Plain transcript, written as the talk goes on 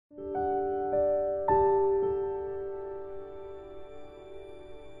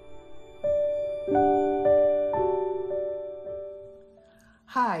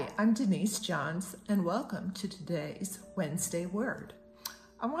I'm Denise Johns, and welcome to today's Wednesday Word.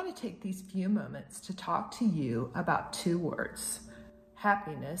 I want to take these few moments to talk to you about two words,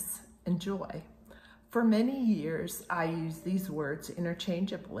 happiness and joy. For many years, I used these words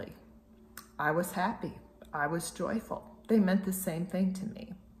interchangeably. I was happy. I was joyful. They meant the same thing to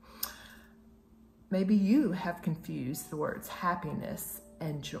me. Maybe you have confused the words happiness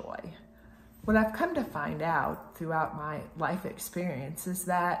and joy. What I've come to find out throughout my life experience is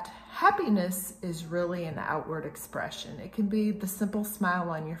that happiness is really an outward expression. It can be the simple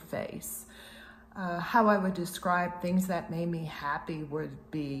smile on your face. How I would describe things that made me happy would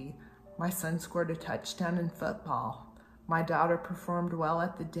be my son scored a touchdown in football. My daughter performed well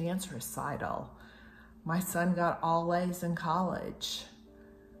at the dance recital. My son got all A's in college.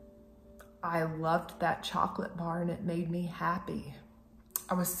 I loved that chocolate bar and it made me happy.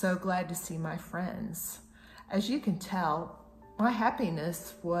 I was so glad to see my friends. As you can tell, my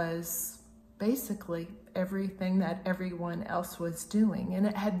happiness was basically everything that everyone else was doing, and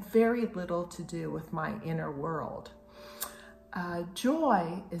it had very little to do with my inner world.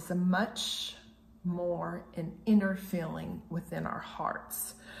 Joy is a much more an inner feeling within our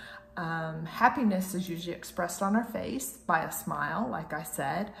hearts. Happiness is usually expressed on our face by a smile, like I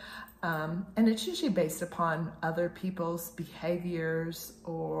said, and it's usually based upon other people's behaviors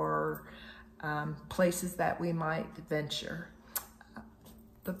or places that we might venture.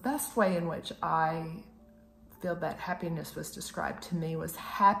 The best way in which I feel that happiness was described to me was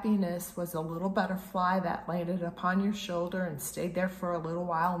happiness was a little butterfly that landed upon your shoulder and stayed there for a little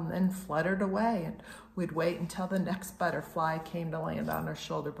while and then fluttered away, and we'd wait until the next butterfly came to land on our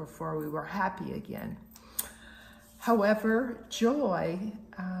shoulder before we were happy again. However, joy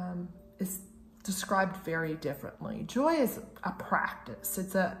is described very differently. Joy is a practice.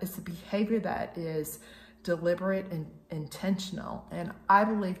 It's a behavior that is deliberate and intentional, and I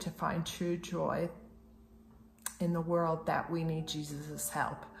believe to find true joy in the world that we need Jesus'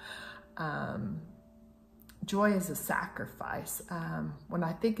 help. Joy is a sacrifice. When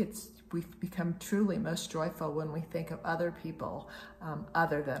I think we've become truly most joyful when we think of other people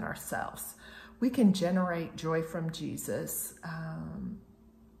other than ourselves. We can generate joy from Jesus.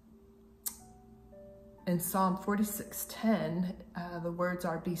 In Psalm 46:10, the words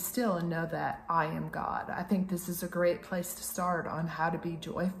are, "Be still and know that I am God." I think this is a great place to start on how to be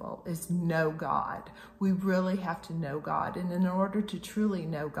joyful, is know God. We really have to know God. And in order to truly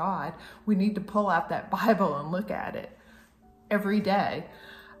know God, we need to pull out that Bible and look at it every day.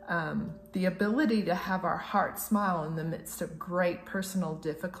 The ability to have our heart smile in the midst of great personal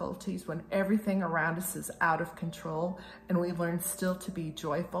difficulties when everything around us is out of control and we learn still to be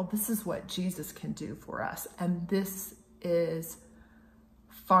joyful. This is what Jesus can do for us. And this is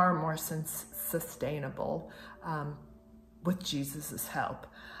far more sustainable with Jesus's help.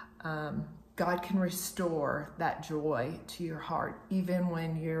 God can restore that joy to your heart, even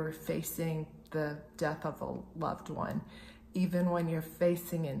when you're facing the death of a loved one, even when you're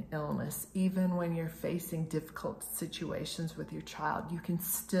facing an illness, even when you're facing difficult situations with your child. You can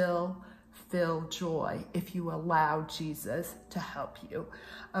still feel joy if you allow Jesus to help you.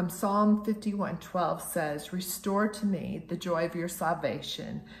 Psalm 51:12 says, "Restore to me the joy of your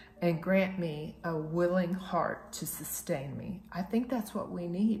salvation and grant me a willing heart to sustain me." I think that's what we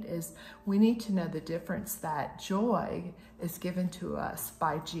need, is we need to know the difference that joy is given to us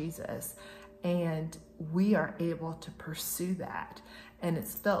by Jesus, and we are able to pursue that. And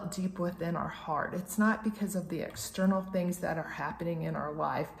it's felt deep within our heart. It's not because of the external things that are happening in our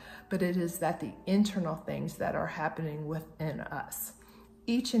life, but it is that the internal things that are happening within us.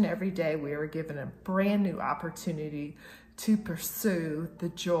 Each and every day we are given a brand new opportunity to pursue the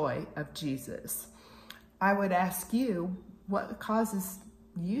joy of Jesus. I would ask you, what causes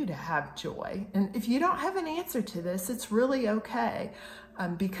you to have joy? And if you don't have an answer to this, it's really okay,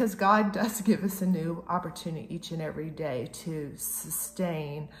 because God does give us a new opportunity each and every day to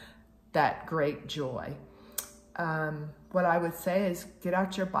sustain that great joy. What I would say is get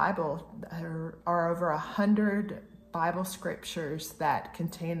out your Bible. There are over 100 Bible scriptures that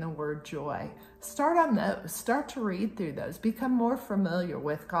contain the word joy. Start on those. Start to read through those. Become more familiar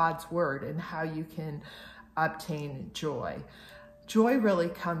with God's word and how you can obtain joy. Joy really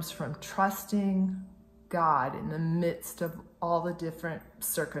comes from trusting God in the midst of all the different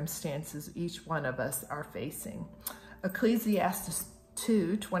circumstances each one of us are facing. Ecclesiastes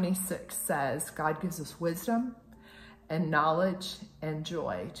 2:26 says, "God gives us wisdom and knowledge and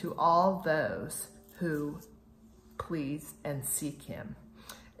joy to all those who please and seek him."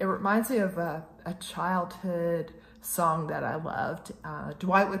 It reminds me of a childhood song that I loved.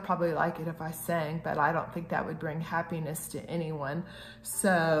 Dwight would probably like it if I sang, but I don't think that would bring happiness to anyone,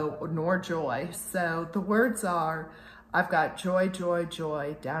 so, nor joy. So the words are, I've got joy, joy,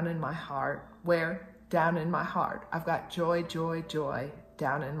 joy down in my heart. Where? Down in my heart. I've got joy, joy, joy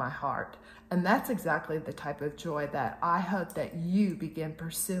down in my heart. And that's exactly the type of joy that I hope that you begin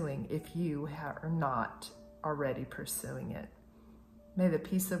pursuing if you are not already pursuing it. May the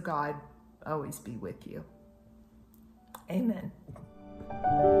peace of God always be with you. Amen.